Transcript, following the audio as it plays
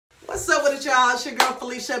What's up with it, y'all? It's your girl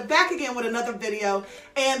Felicia, back again with another video.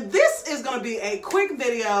 And this is going to be a quick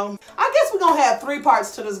video. I guess we're going to have 3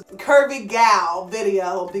 parts to this Curvy Gyal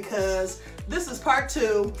video because this is part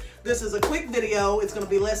 2. This is a quick video. It's going to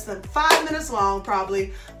be less than 5 minutes long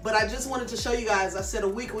probably. But I just wanted to show you guys. I said a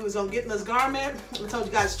week we was going to get in this garment. I told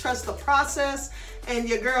you guys trust the process. And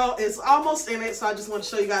your girl is almost in it. So I just want to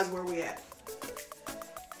show you guys where we at.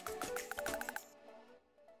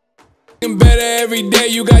 Better every day,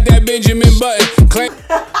 you got that Benjamin Button.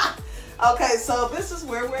 Okay, so this is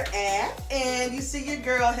where we're at, and you see your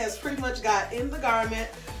girl has pretty much got in the garment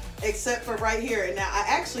except for right here. And now I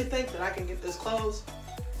actually think that I can get this closed,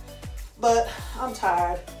 but I'm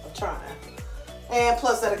tired of trying, and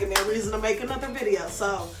plus that'll give me a reason to make another video.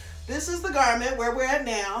 So this is the garment where we're at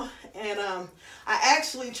now, and I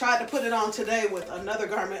actually tried to put it on today with another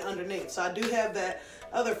garment underneath. So I do have that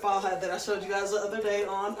other fall hat that I showed you guys the other day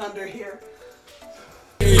on under here.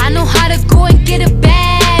 I know how to go and get a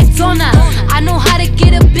bag on her. I know how to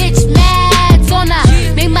get a bitch mad on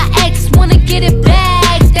her. Make my ex wanna get it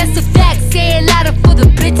back. That's a fact. Say it louder for the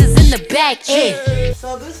bitches in the back. Yeah.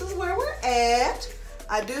 So this is where we're at.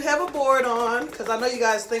 I do have a board on because I know you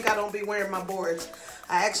guys think I don't be wearing my boards.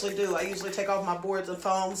 I actually do. I usually take off my boards and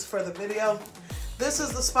foams for the video. This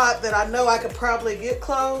is the spot that I know I could probably get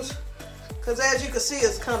closed. Because as you can see,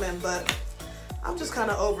 it's coming, but I'm just kind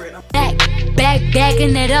of over it.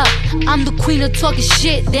 Backing it up. I'm the queen of talking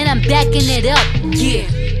shit, then I'm backing it up.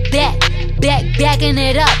 Yeah, backing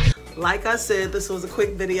it up. Like I said, this was a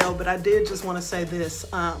quick video, but I did just want to say this.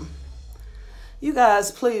 You guys,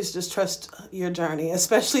 please just trust your journey,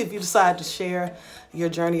 especially if you decide to share your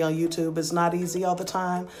journey on YouTube. It's not easy all the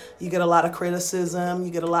time. You get a lot of criticism, you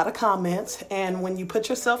get a lot of comments, and when you put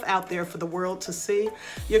yourself out there for the world to see,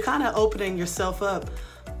 you're kind of opening yourself up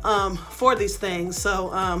for these things. So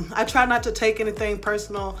I try not to take anything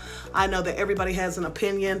personal. I know that everybody has an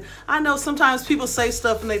opinion. I know sometimes people say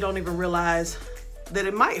stuff and they don't even realize that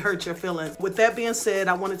it might hurt your feelings. With that being said,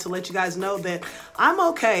 I wanted to let you guys know that I'm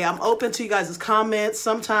okay. I'm open to you guys' comments.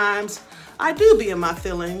 Sometimes I do be in my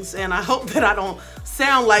feelings, and I hope that I don't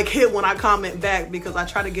sound like it when I comment back, because I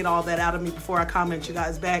try to get all that out of me before I comment you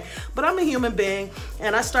guys back. But I'm a human being,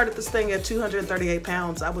 and I started this thing at 238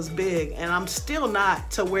 pounds. I was big, and I'm still not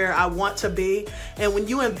to where I want to be. And when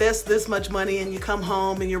you invest this much money and you come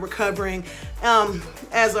home and you're recovering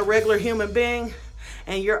as a regular human being,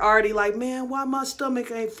 and you're already like, man, why my stomach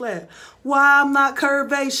ain't flat? Why I'm not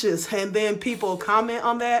curvaceous? And then people comment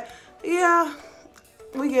on that. Yeah,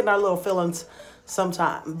 we get in our little feelings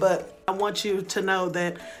sometime. But I want you to know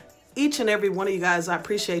that each and every one of you guys, I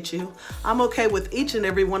appreciate you. I'm okay with each and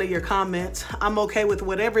every one of your comments. I'm okay with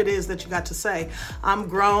whatever it is that you got to say. I'm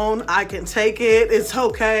grown. I can take it. It's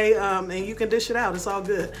okay. And you can dish it out. It's all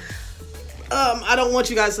good. I don't want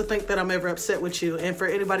you guys to think that I'm ever upset with you. And for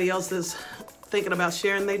anybody else that's thinking about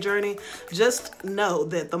sharing their journey, just know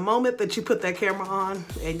that the moment that you put that camera on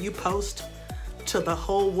and you post to the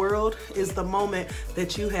whole world is the moment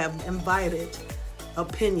that you have invited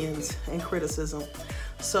opinions and criticism.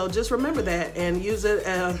 So just remember that and use it.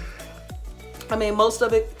 I mean, most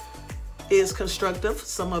of it is constructive,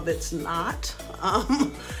 some of it's not,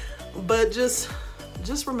 but just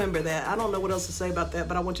remember that. I don't know what else to say about that,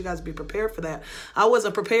 but I want you guys to be prepared for that. I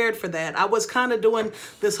wasn't prepared for that. I was kind of doing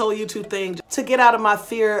this whole YouTube thing to get out of my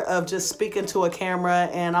fear of just speaking to a camera,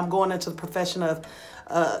 and I'm going into the profession of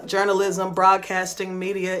journalism, broadcasting,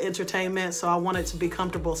 media, entertainment, so I wanted to be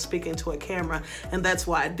comfortable speaking to a camera, and that's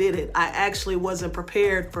why I did it. I actually wasn't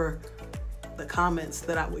prepared for the comments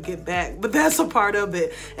that I would get back, but that's a part of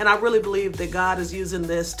it. And I really believe that God is using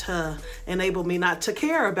this to enable me not to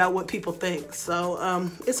care about what people think.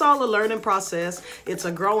 So it's all a learning process. It's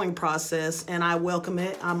a growing process, and I welcome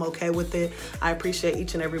it. I'm okay with it. I appreciate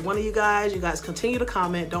each and every one of you guys. You guys continue to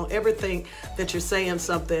comment. Don't ever think that you're saying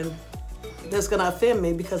something that's gonna offend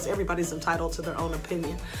me, because everybody's entitled to their own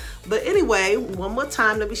opinion. But anyway, one more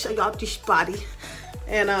time, let me show y'all this body,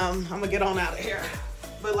 and I'm gonna get on out of here.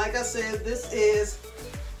 But like I said, this is,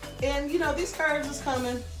 and you know, these curves is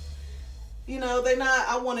coming. You know, they're not,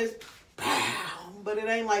 I want it, but it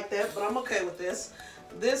ain't like that, but I'm okay with this.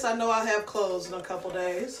 This I know I'll have closed in a couple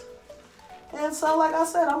days. And so, like I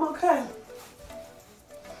said, I'm okay.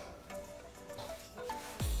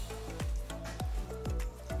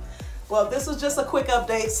 Well, this was just a quick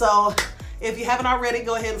update, so if you haven't already,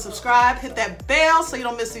 go ahead and subscribe. Hit that bell so you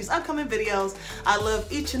don't miss these upcoming videos. I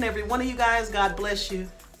love each and every one of you guys. God bless you.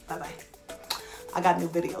 Bye-bye. I got new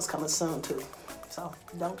videos coming soon, too, so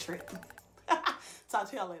don't trip. Talk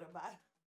to y'all later. Bye.